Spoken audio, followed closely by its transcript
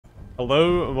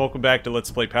Hello and welcome back to Let's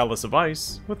Play Palace of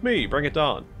Ice with me, Bring It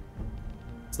On.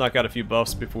 Let's knock out a few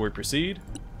buffs before we proceed.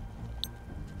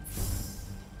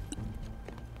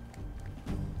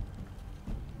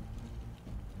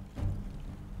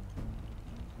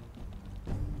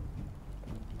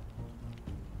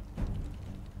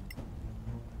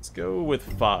 Let's go with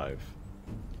 5.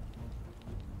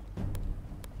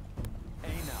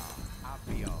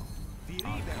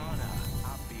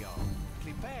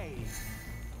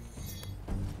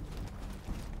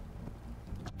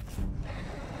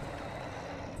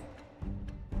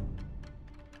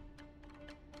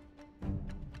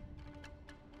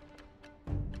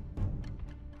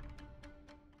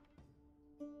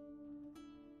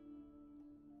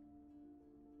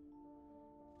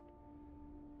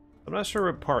 I'm not sure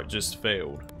what part just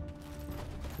failed.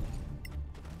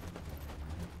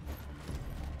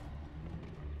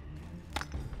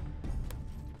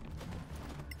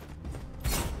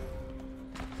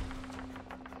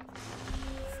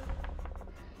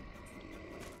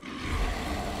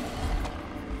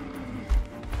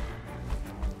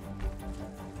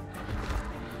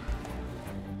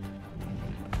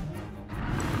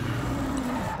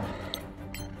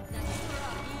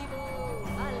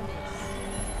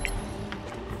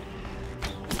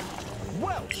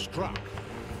 Struck.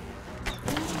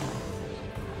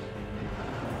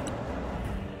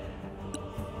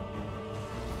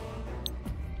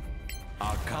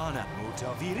 Arcana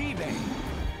muta viribe.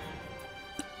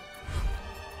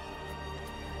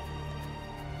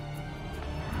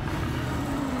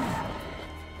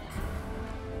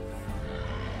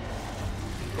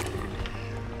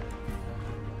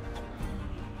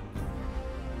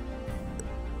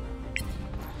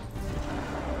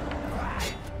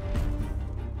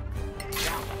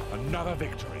 Another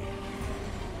victory.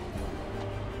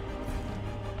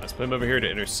 Let's put him over here to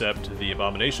intercept the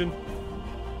abomination.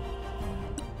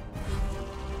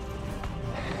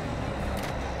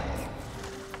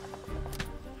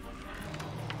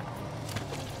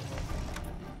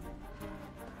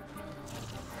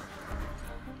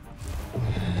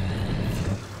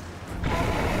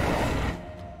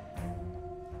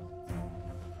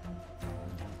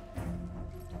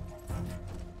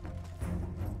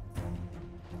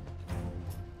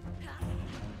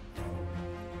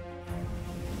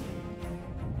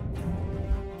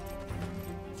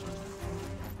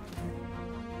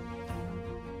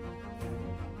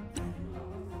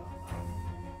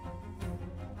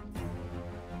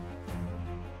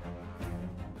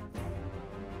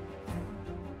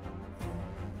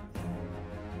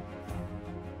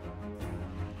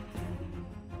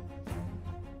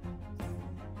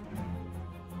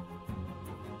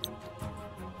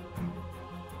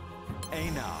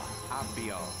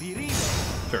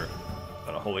 Sure.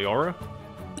 Got a holy aura.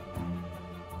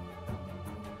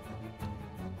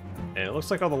 And it looks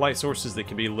like all the light sources that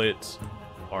can be lit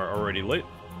are already lit.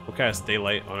 We'll cast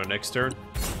daylight on our next turn.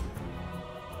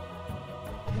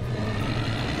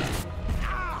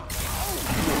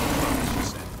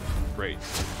 Great.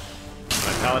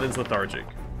 My paladin's lethargic.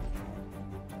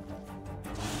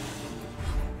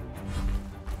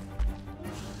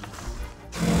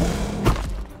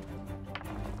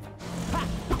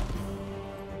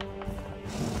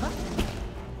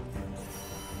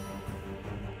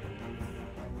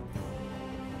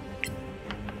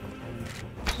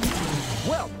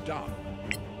 Well done.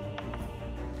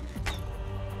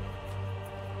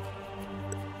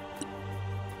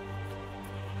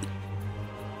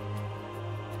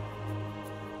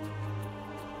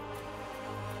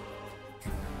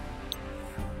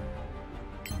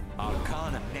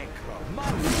 Arcana Necro.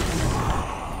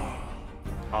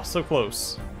 Oh, so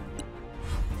close.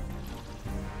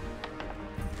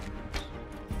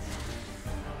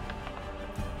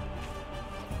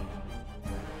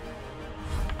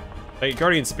 Hey,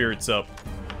 Guardian Spirit's up.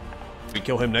 We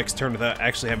kill him next turn without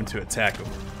actually having to attack him.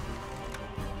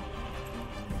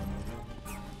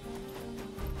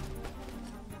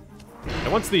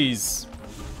 And once these...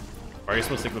 Or I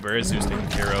guess once the Glaberizu's taken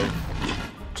care of,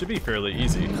 it should be fairly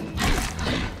easy.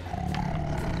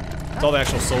 All the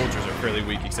actual soldiers are fairly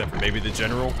weak except for maybe the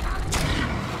general.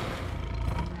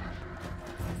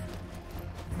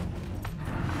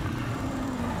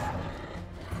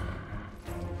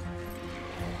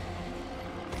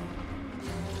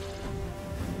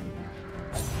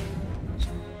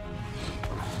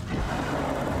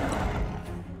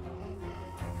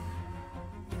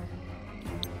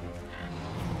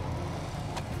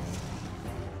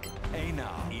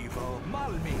 Evil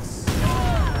Malmis.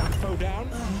 Foe down.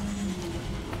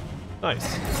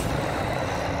 Nice.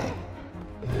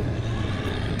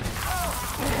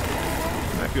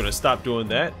 If you want to stop doing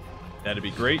that, That'd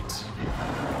be great.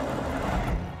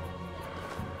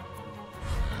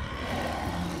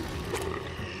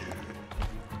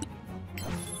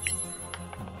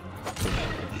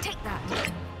 Take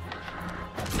that.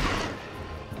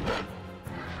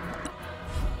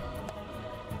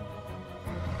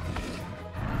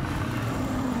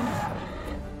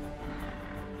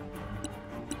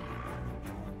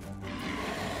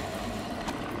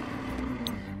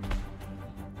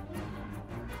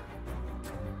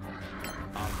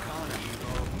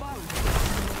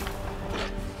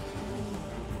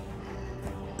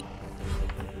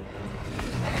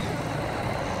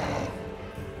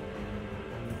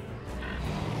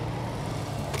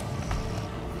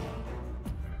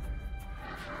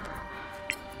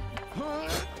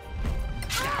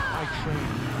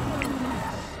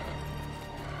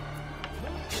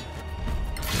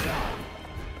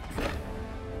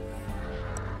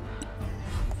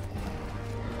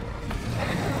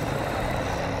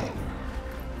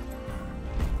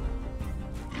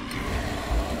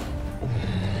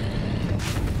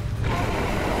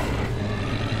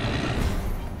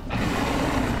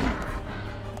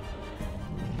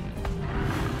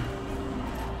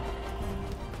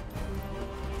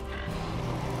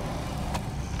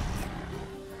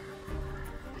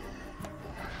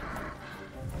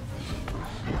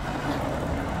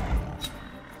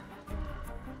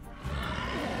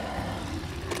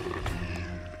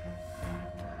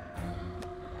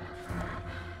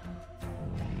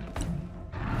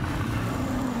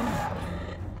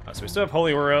 So we still have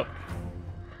Holy War up.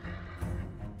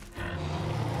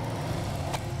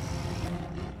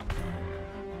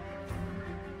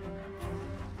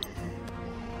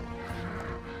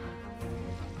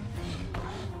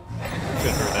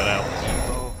 Gonna throw that out.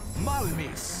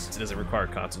 It doesn't require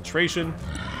concentration.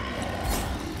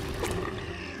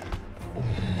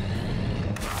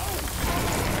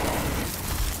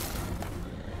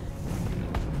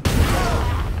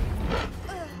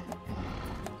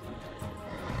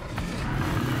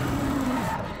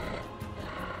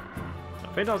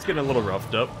 Phantom's getting a little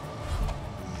roughed up.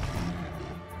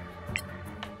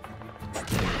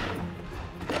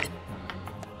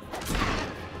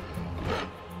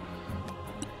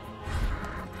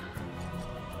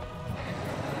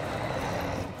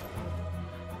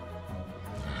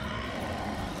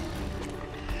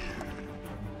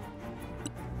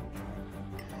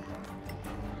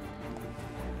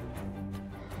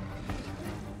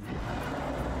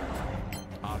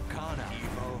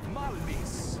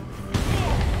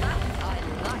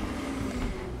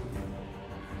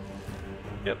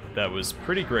 Yep, that was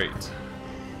pretty great.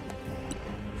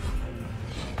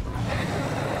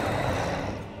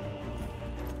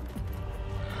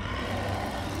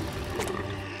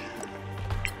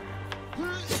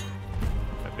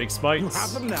 My big smites. You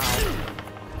have them now.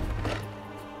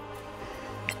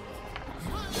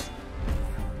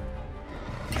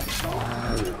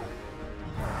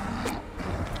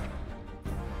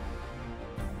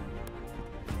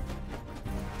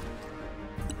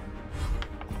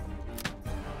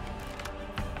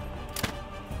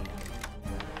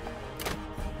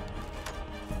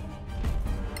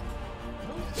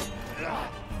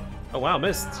 Oh wow,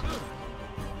 missed.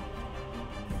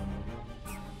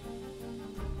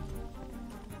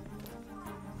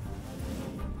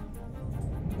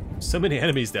 So many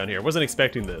enemies down here. I wasn't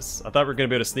expecting this. I thought we were going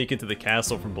to be able to sneak into the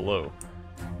castle from below.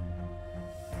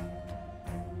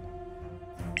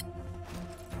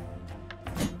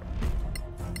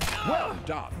 Well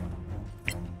done.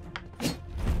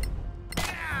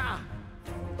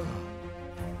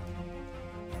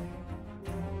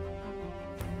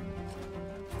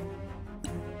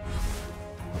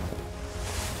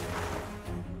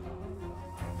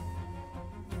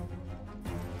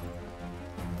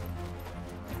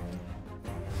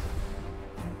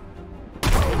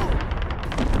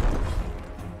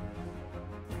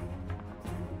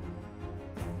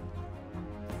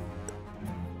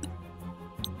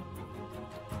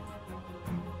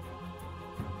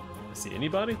 See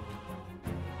anybody?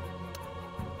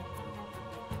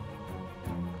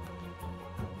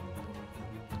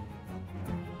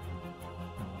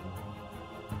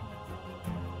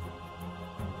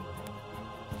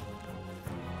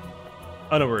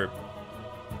 Oh no, we're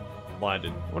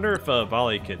blinded. I wonder if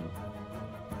Volley can...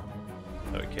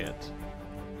 No, it can't.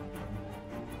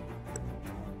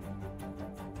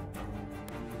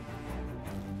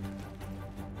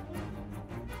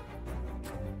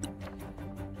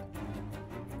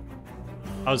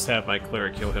 I'll just have my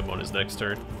cleric kill him on his next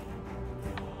turn.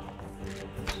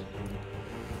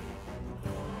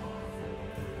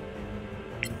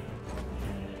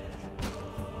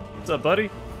 What's up, buddy?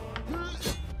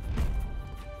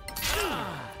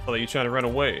 I'll let you trying to run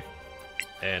away.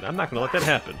 And I'm not gonna let that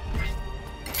happen.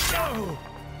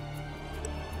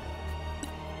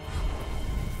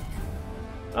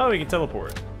 Oh, we can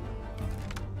teleport.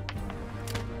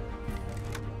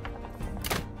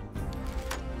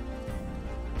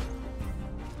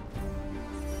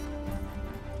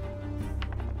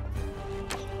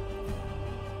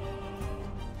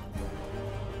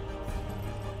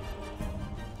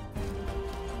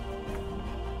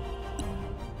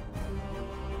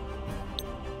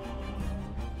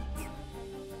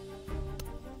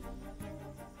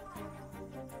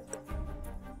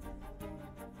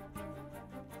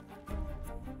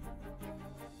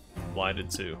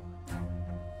 Blinded too.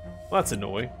 Well, that's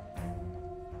annoying.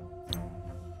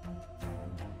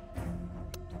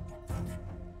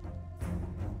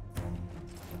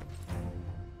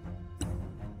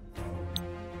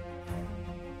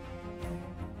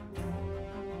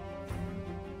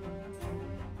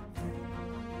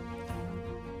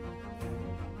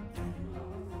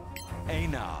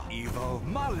 Eina Evo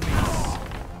Malmis.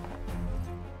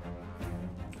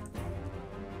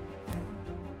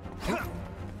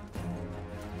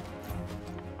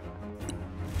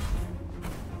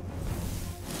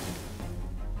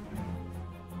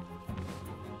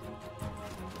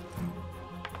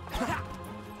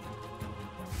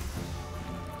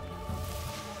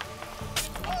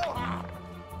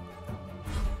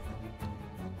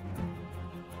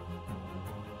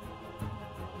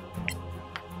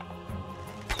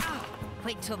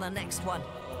 Wait till the next one.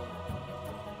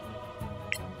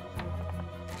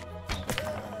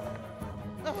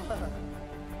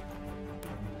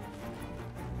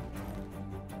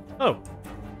 Oh.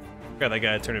 Got that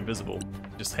guy turned invisible.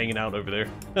 Just hanging out over there.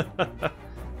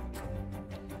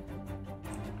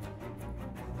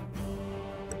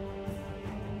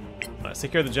 Let's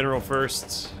take care of the general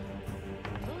first.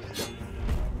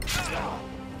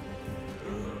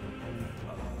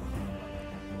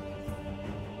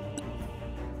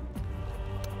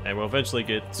 And we'll eventually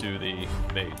get to the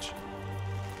mage.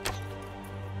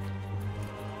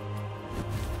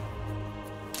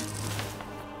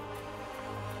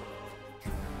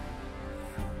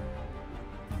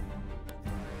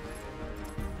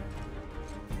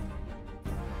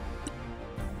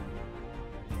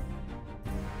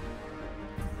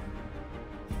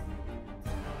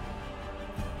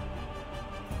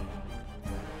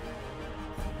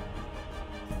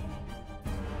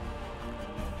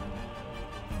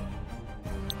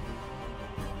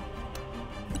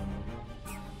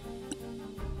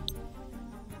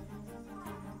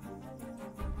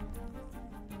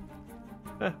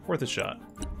 Worth a shot.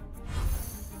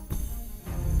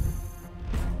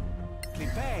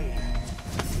 Clippei.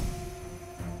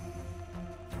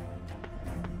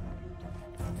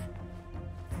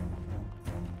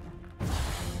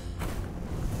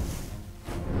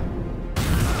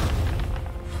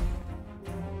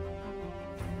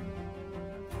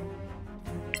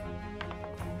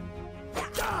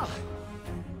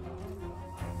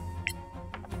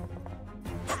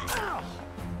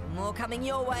 More coming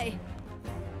your way.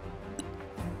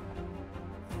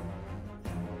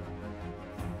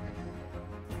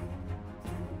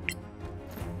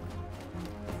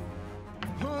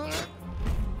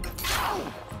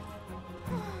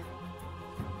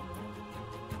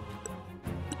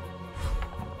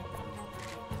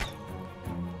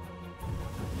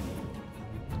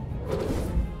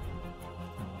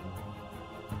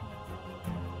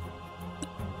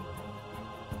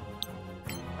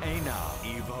 Eina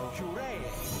Evo Jurei.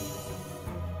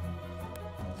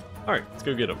 Alright, let's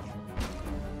go get him.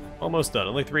 Almost done.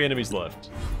 Only 3 enemies left.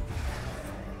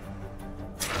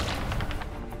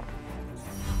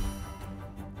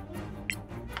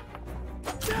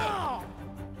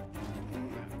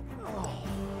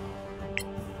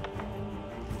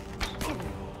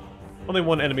 Only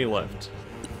 1 enemy left.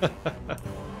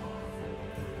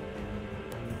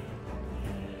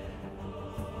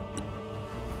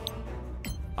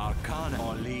 Arcana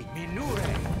Oli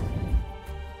Minure.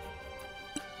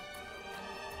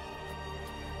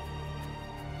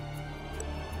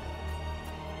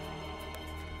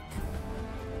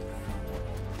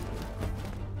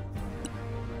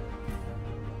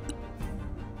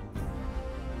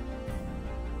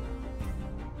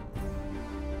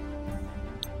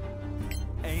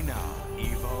 Eina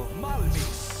Evo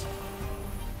Malmis.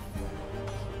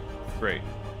 Great.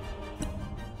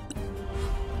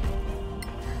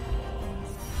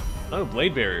 Oh,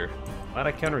 blade barrier. Glad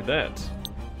I countered that.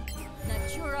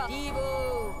 Natura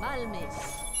Evo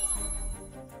Malmis.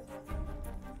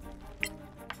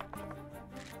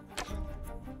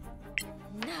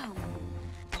 No.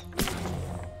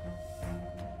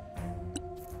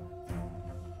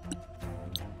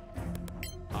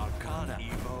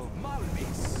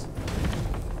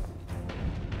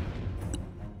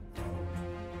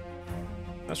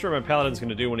 Not sure what my paladin's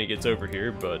gonna do when he gets over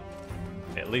here, but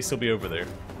at least he'll be over there.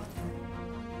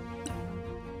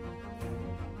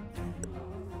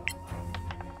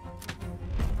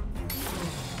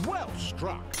 Well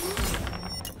struck.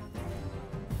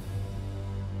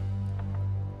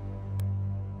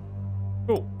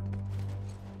 Cool.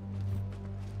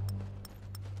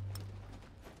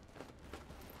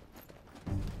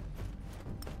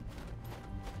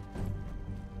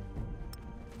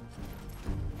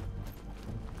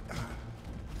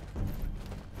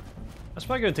 I was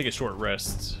probably gonna take a short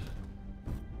rest.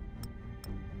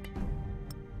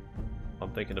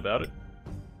 I'm thinking about it.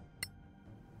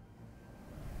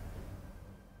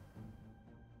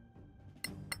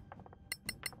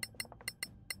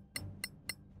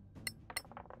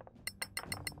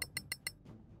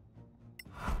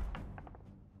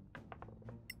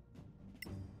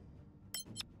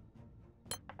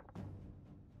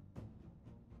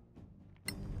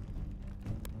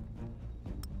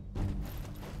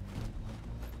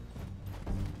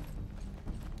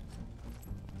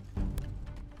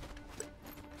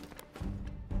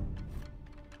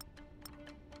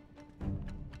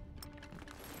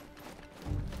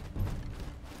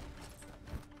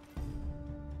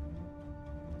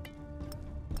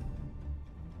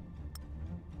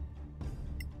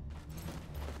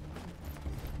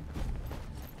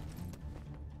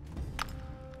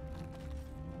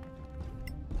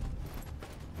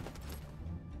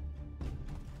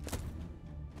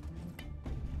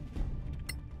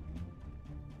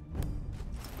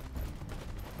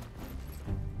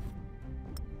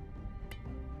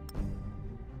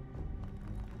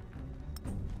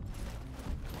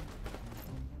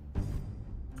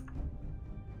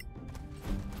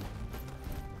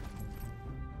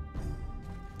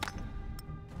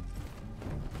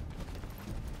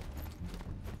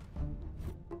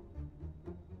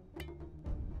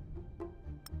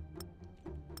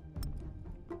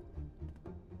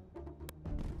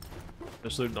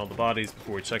 Just looting all the bodies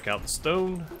before we check out the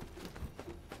stone.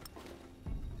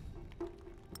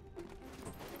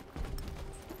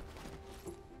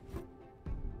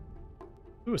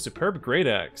 Ooh, a superb great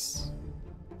axe.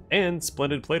 And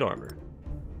splendid plate armor.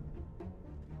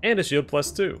 And a shield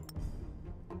 +2.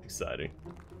 Exciting.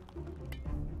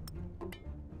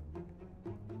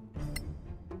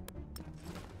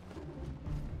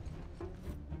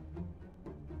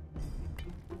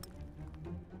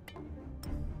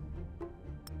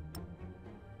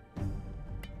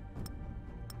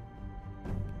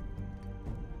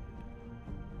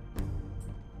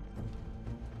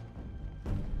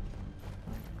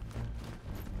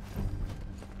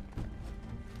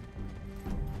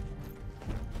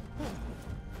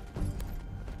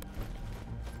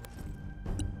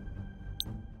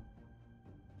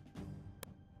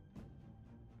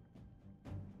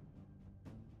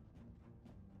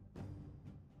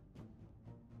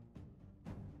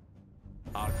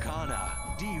 Arcana,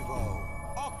 Devo,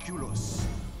 Oculus.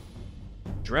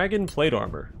 Dragon plate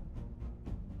armor.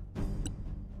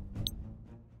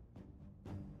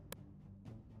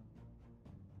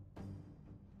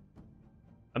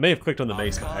 I may have clicked on the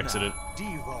mace by accident.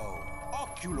 Devo,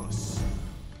 Oculus.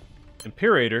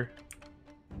 Imperator.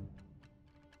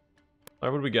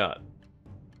 Alright, what do we got?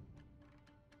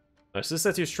 Alright, so this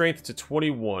sets your strength to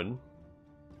 21.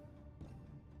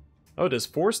 Oh, it does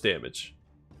force damage.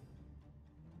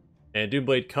 And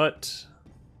Doomblade Cut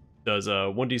does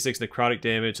 1d6 necrotic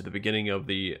damage at the beginning of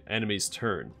the enemy's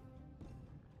turn.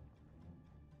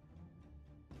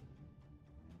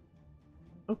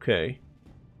 Okay.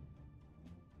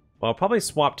 Well, I'll probably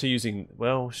swap to using...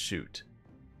 Well, shoot.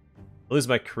 I'll lose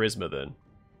my charisma then.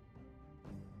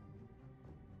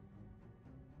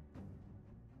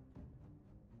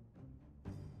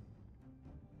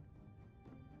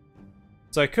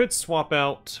 So I could swap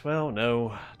out... Well, no.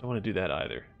 I don't want to do that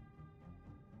either.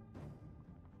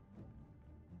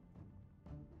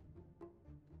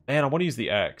 Man, I want to use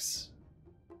the axe.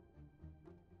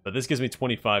 But this gives me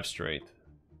 25 strength.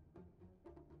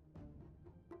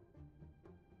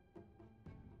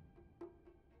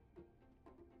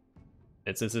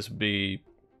 And since this would be...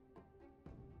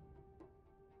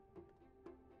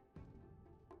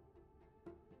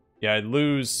 Yeah, I'd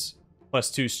lose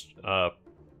 +2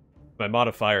 my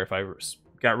modifier if I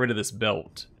got rid of this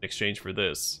belt in exchange for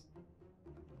this.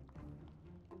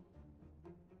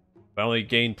 I only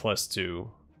gain +2,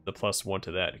 the +1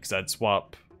 to that, because I'd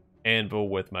swap Anvil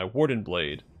with my Warden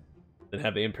Blade, and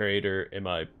have the Imperator in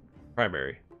my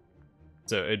primary.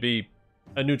 So it'd be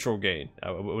a neutral gain.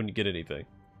 I wouldn't get anything.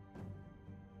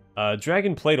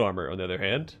 Dragon plate armor, on the other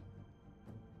hand,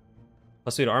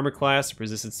 Must be an armor class,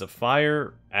 resistance to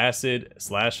fire, acid,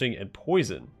 slashing, and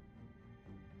poison.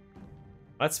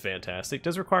 That's fantastic.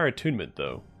 Does require attunement,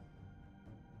 though.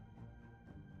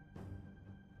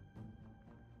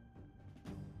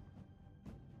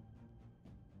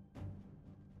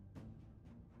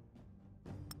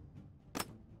 I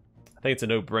think it's a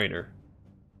no-brainer.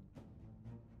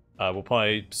 We'll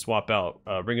probably swap out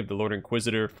Ring of the Lord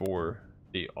Inquisitor for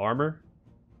the armor.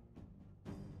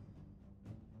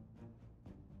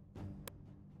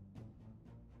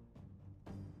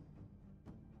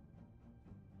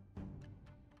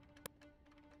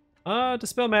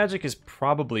 Dispel Magic is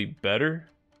probably better.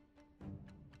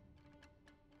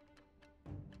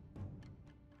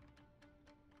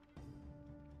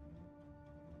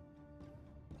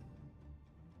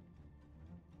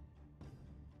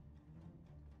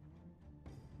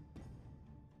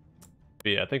 But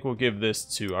yeah, I think we'll give this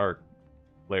to our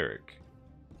cleric.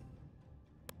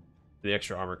 The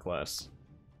extra armor class.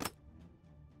 In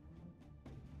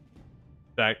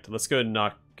fact, let's go and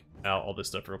knock out all this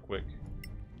stuff real quick.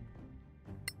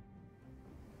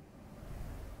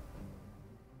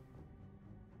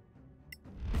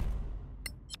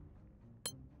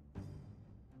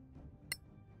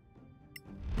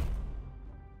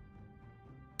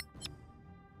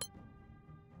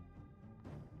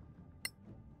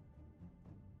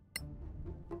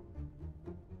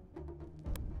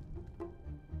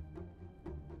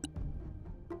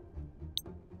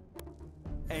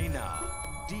 Aina,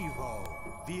 Devo,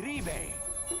 Viribe.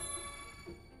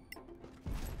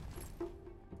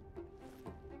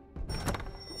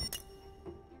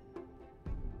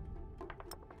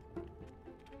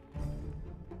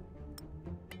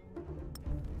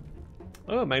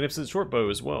 Oh, magnificent short bow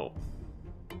as well.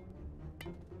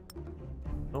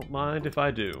 Don't mind if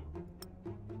I do.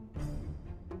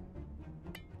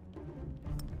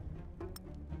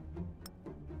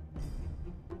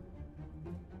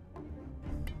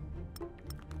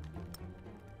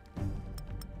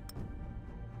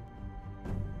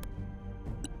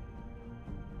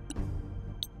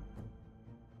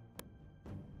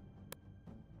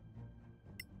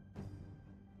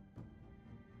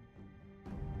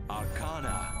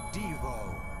 Arcana,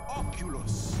 Devo,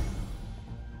 Oculus.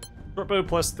 Shortbow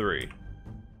plus 3.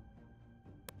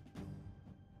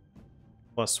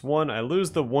 Plus 1. I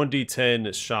lose the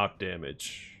 1d10 shock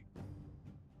damage.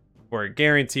 For a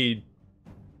guaranteed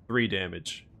 3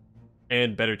 damage.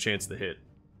 And better chance to hit.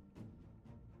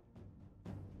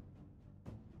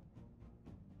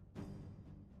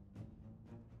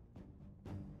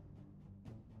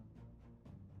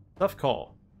 Tough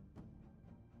call.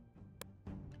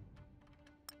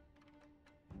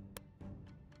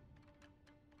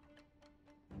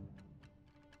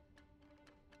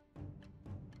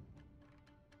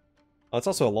 Oh, it's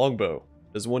also a longbow.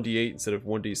 Does 1d8 instead of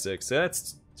 1d6.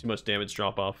 That's too much damage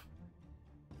drop off.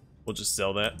 We'll just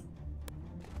sell that.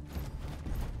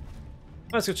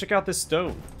 Let's go check out this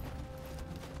stone.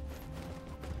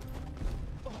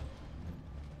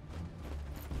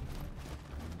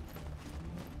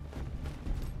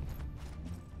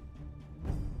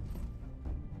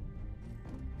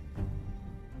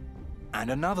 And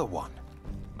another one.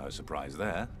 No surprise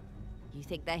there. You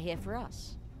think they're here for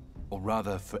us? Or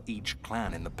rather, for each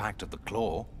clan in the Pact of the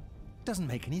Claw. Doesn't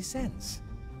make any sense.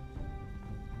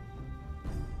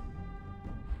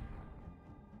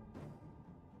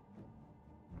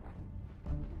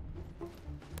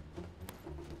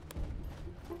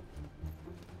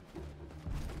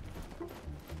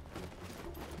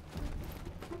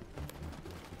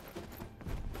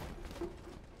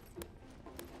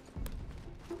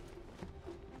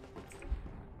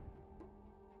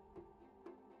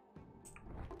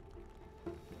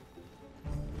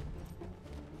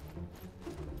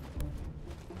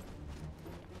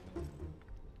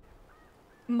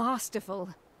 Masterful.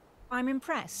 I'm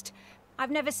impressed.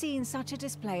 I've never seen such a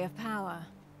display of power.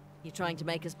 You trying to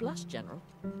make us blush, General?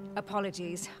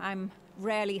 Apologies, I'm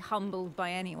rarely humbled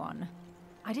by anyone.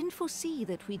 I didn't foresee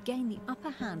that we'd gain the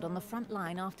upper hand on the front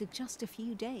line after just a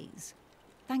few days.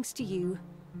 Thanks to you,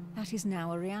 that is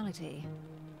now a reality.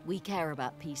 We care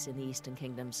about peace in the Eastern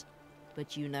Kingdoms,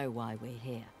 but you know why we're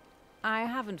here. I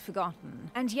haven't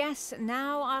forgotten. And yes,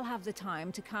 now I'll have the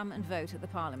time to come and vote at the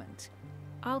Parliament.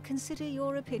 I'll consider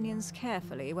your opinions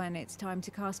carefully when it's time to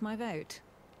cast my vote.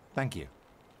 Thank you.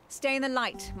 Stay in the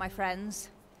light, my friends.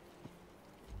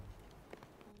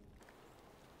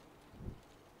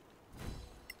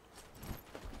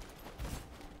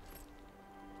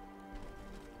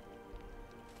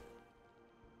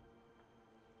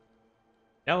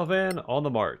 Gallivan on the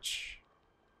march.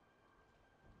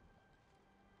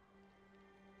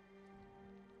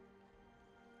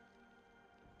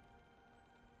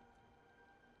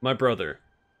 My brother,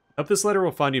 hope this letter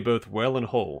will find you both well and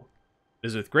whole. It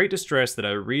is with great distress that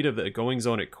I read of the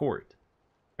goings-on at court.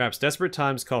 Perhaps desperate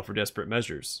times call for desperate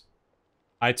measures.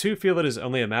 I too feel it is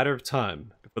only a matter of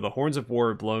time before the horns of war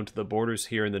are blown to the borders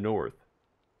here in the north.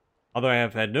 Although I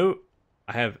have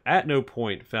at no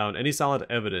point found any solid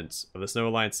evidence of the Snow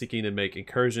Alliance seeking to make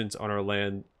incursions on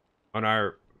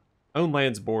our own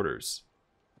land's borders.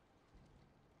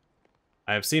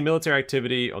 I have seen military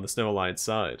activity on the Snow Alliance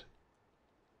side.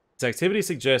 This activity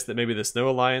suggests that maybe the Snow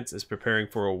Alliance is preparing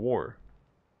for a war.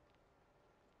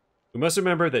 We must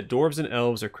remember that dwarves and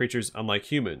elves are creatures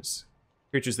unlike humans,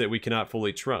 creatures that we cannot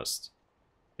fully trust.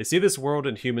 They see this world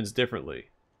and humans differently.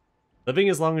 Living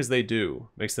as long as they do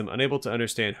makes them unable to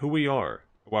understand who we are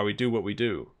or why we do what we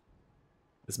do.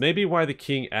 This may be why the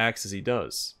king acts as he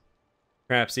does.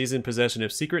 Perhaps he's in possession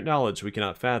of secret knowledge we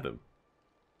cannot fathom.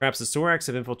 Perhaps the Soraks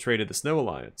have infiltrated the Snow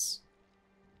Alliance.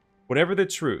 Whatever the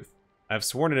truth, I have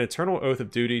sworn an eternal oath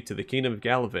of duty to the Kingdom of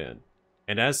Gallivan,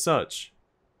 and as such,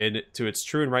 to its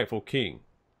true and rightful king.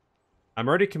 I'm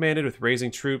already commanded with raising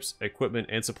troops, equipment,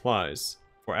 and supplies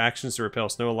for actions to repel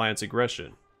Snow Alliance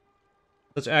aggression.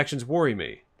 Such actions worry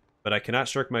me, but I cannot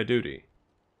shirk my duty.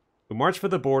 We march for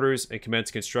the borders and commence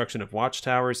construction of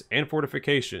watchtowers and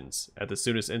fortifications at the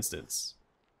soonest instance.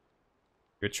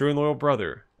 Your true and loyal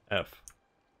brother, F.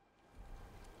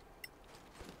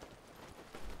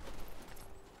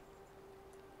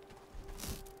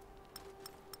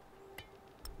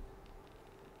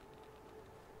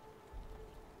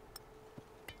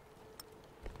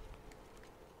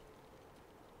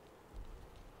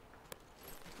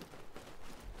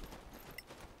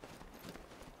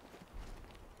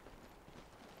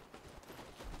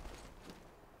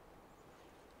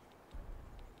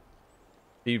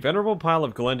 The venerable pile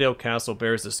of Glendale Castle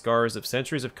bears the scars of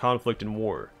centuries of conflict and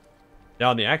war. Now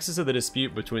on the axis of the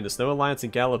dispute between the Snow Alliance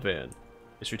and Gallivan,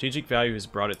 the strategic value has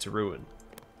brought it to ruin.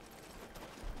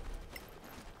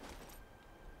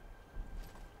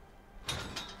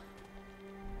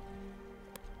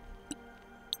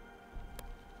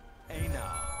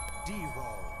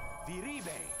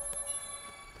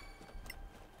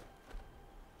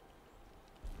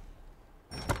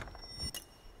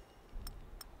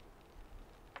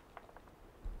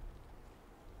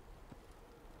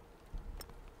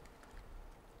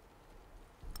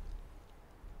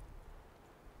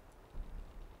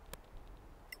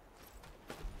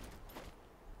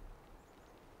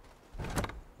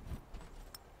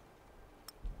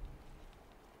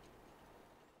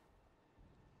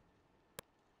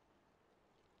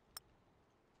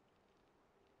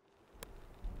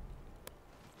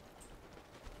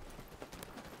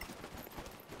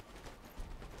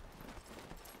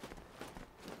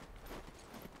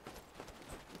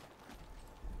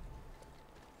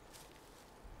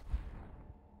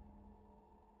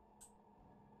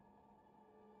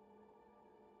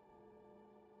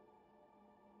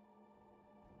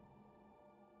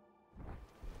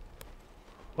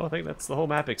 Well, I think that's the whole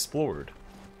map explored.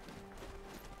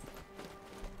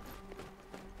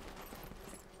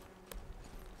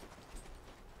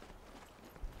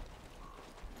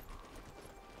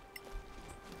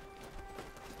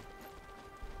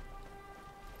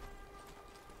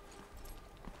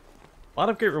 A lot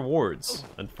of great rewards.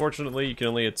 Unfortunately, you can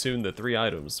only attune the 3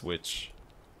 items, which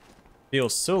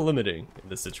feels so limiting in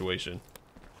this situation.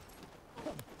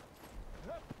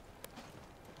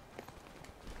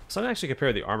 So I'm actually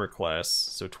compare the armor class.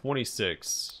 So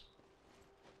 26.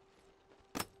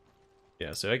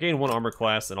 Yeah, so I gained 1 armor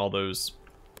class and all those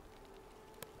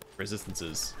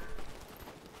resistances.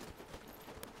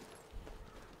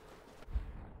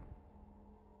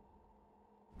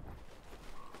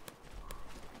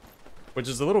 Which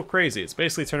is a little crazy. It's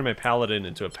basically turning my paladin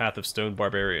into a Path of Stone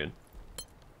barbarian.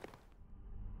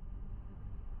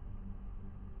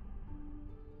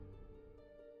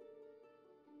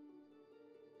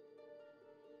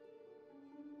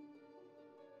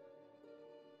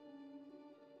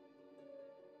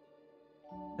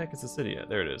 Where the heck is the city at?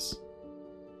 There it is.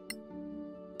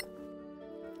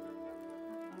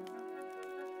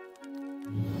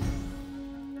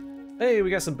 Hey,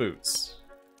 we got some boots.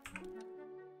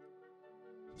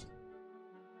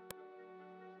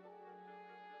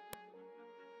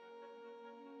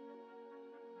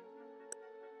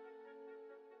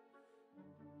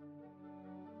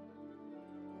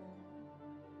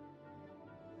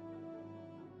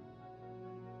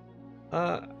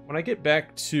 When I get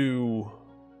back to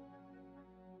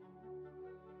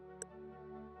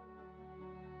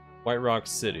White Rock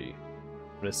City,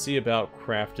 I'm going to see about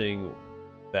crafting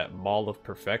that Maul of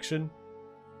Perfection.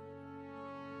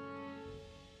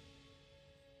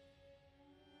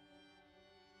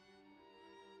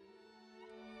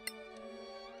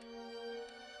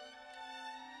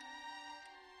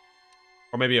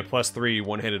 Or maybe a +3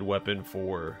 one-handed weapon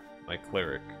for my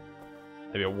cleric.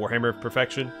 Maybe a Warhammer of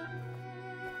Perfection.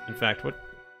 In fact, what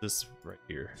is this right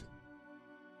here?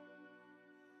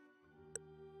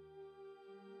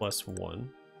 +1.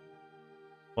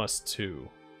 +2.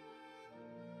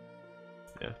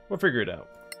 Yeah, we'll figure it out.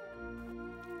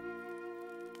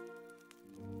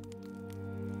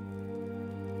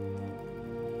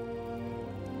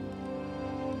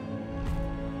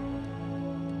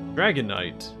 Dragon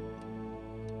Knight.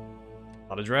 A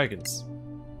lot of dragons.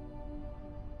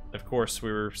 Of course,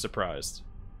 we were surprised.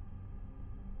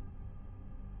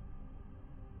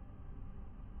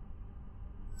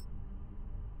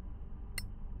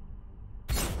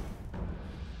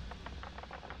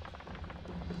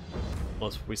 Well,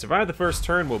 if we survive the first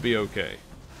turn, we'll be okay.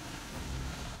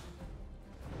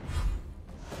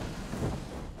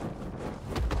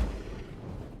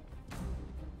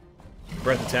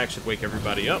 Breath attack should wake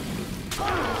everybody up.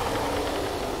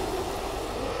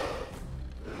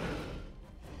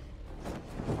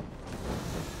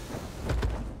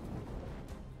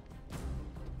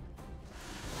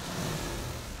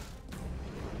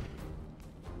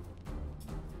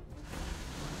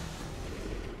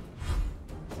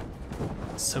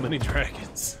 So many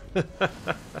dragons.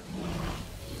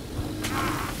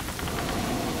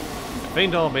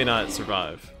 Feindal may not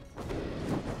survive.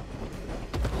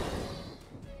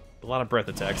 A lot of breath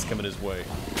attacks coming his way.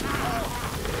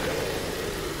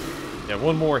 Yeah,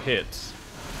 one more hit.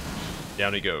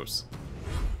 Down he goes.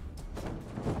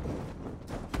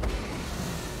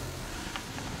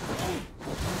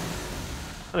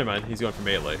 Oh, never mind, he's going for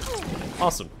melee.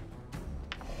 Awesome.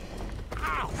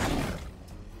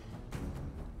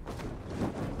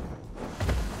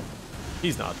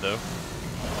 He's not, though.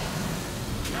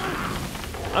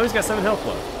 Oh, he's got 7 health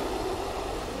left.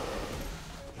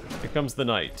 Here comes the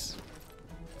knight.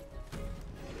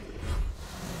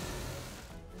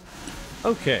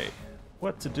 Okay.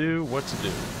 What to do, what to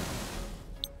do.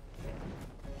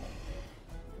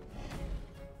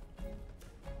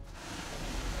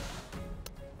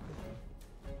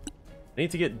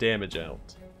 Need to get damage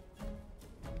out.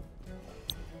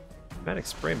 Dramatic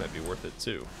spray might be worth it,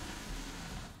 too.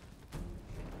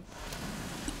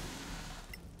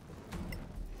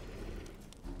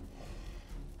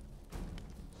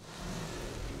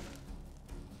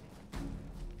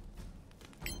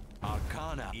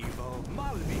 Evo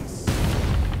Malvis.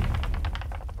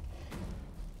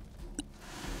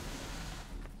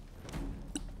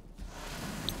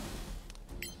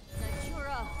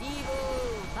 Natura Evo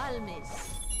Malmis.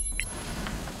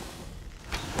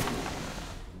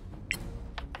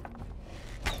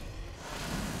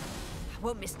 I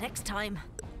won't miss next time.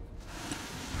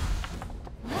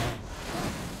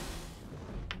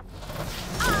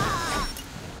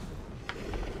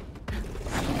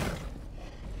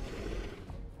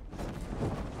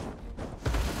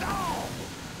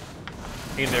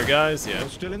 In there, guys. Yeah. You're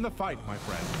still in the fight, my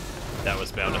friend. That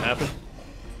was bound to happen.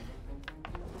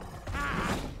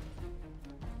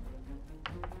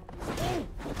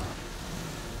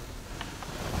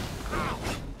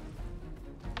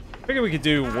 I figured we could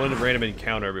do one random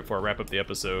encounter before I wrap up the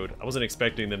episode. I wasn't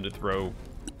expecting them to throw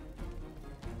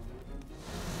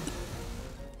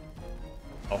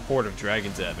a horde of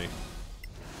dragons at me.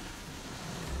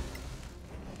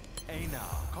 Eina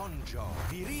Conjo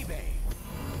Viribe.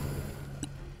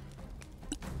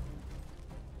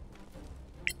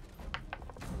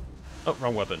 Oh,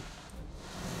 wrong weapon.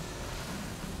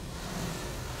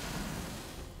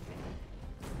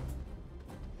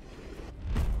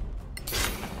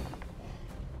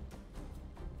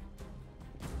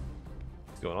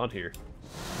 What's going on here?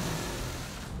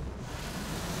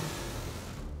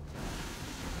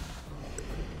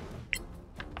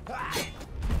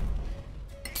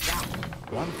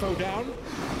 One foe down.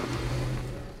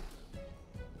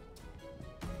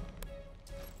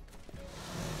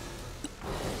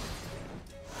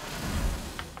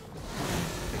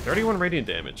 Okay, 31 radiant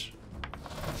damage.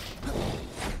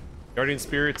 Guardian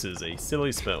Spirits is a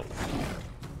silly spell.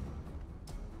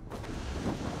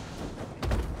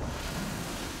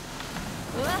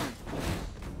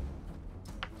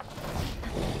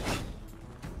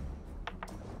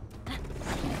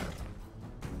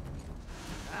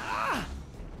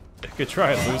 Good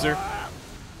try, loser.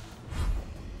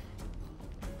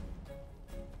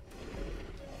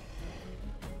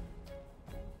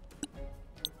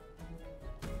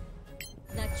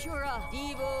 Natura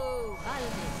Evo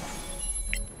Malmis.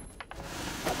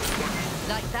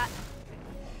 Like that.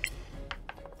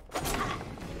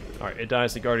 Alright, it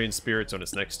dies to Guardian Spirits on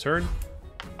its next turn.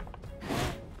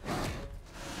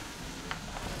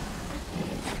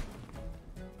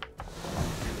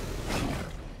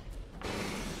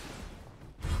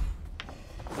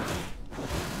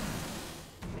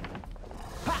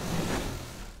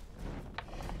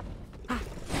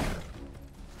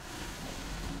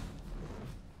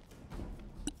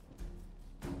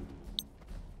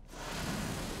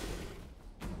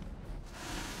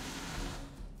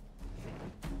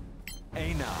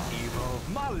 Hey now, evil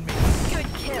Malmi.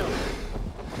 Good kill.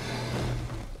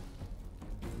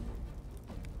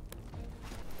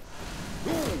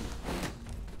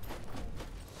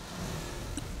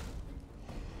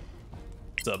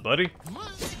 What's up, buddy?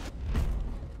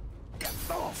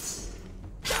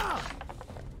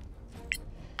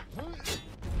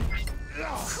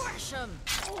 Crush him.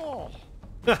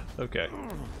 Okay.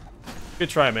 Good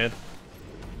try, man.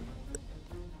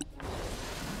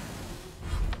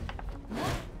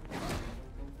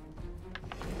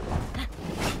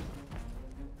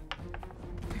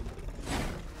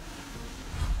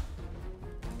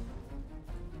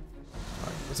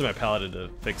 What's my paladin to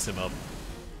fix him up?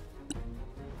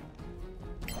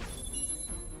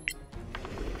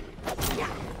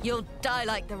 You'll die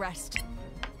like the rest.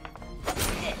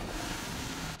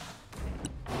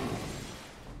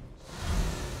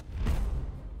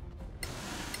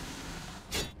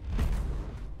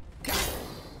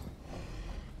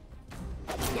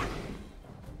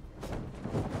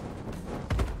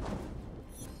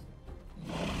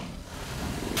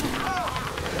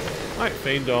 Alright,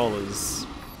 Feindal is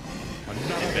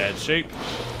in bad shape.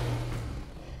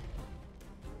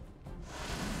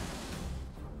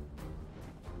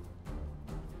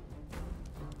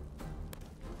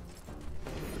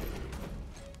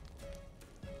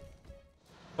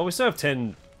 Oh, we still have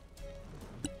 10.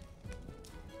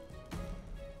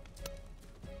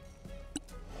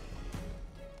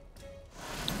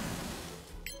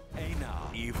 Hey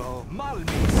now, evil Malmi.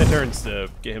 10 turns to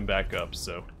get him back up,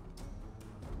 so.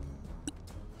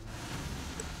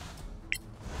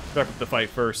 Start with the fight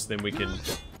first, then we can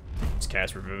just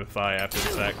cast Revivify after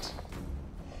the fact.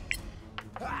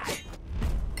 That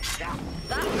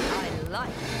I like.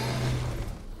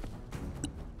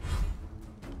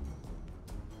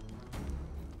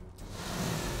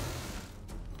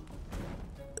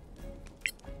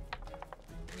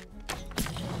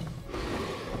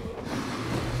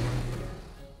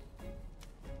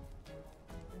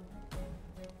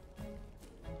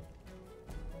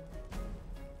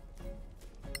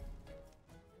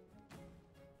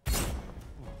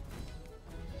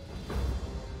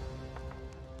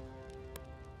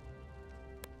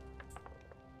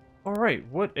 Alright,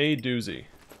 what a doozy.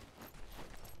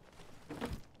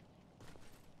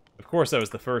 Of course, that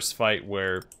was the first fight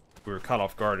where we were caught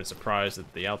off guard and surprised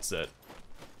at the outset.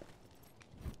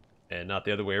 And not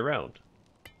the other way around.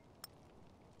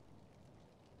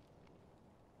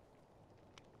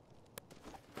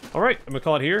 Alright, I'm gonna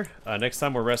call it here. Next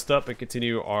time we'll rest up and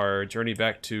continue our journey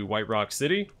back to White Rock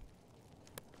City.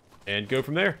 And go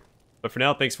from there. But for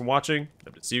now, thanks for watching.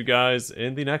 Hope to see you guys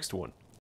in the next one.